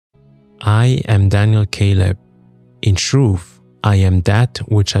I am Daniel Caleb. In truth, I am that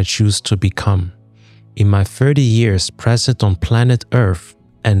which I choose to become. In my 30 years present on planet Earth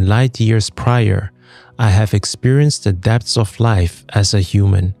and light years prior, I have experienced the depths of life as a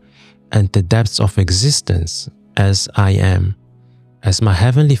human and the depths of existence as I am. As my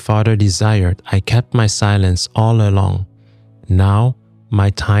Heavenly Father desired, I kept my silence all along. Now, my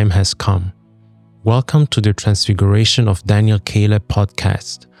time has come. Welcome to the Transfiguration of Daniel Caleb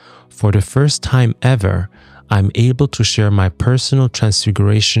podcast. For the first time ever, I'm able to share my personal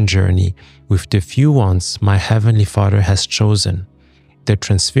transfiguration journey with the few ones my Heavenly Father has chosen, the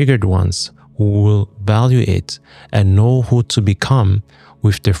transfigured ones who will value it and know who to become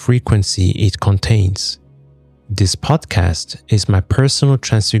with the frequency it contains. This podcast is my personal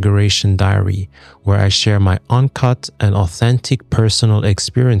transfiguration diary where I share my uncut and authentic personal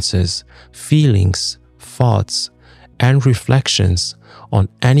experiences, feelings, thoughts, and reflections on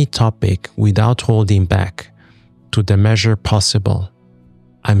any topic without holding back, to the measure possible.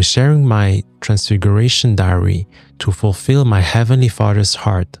 I'm sharing my transfiguration diary to fulfill my Heavenly Father's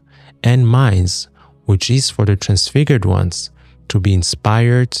heart and minds, which is for the transfigured ones, to be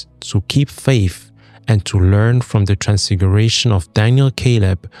inspired, to keep faith, and to learn from the transfiguration of Daniel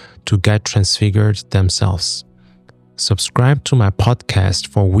Caleb to get transfigured themselves. Subscribe to my podcast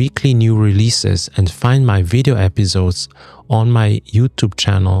for weekly new releases and find my video episodes on my YouTube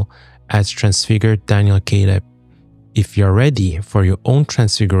channel at Transfigured Daniel Caleb. If you're ready for your own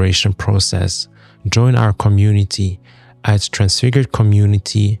transfiguration process, join our community at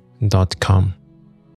transfiguredcommunity.com.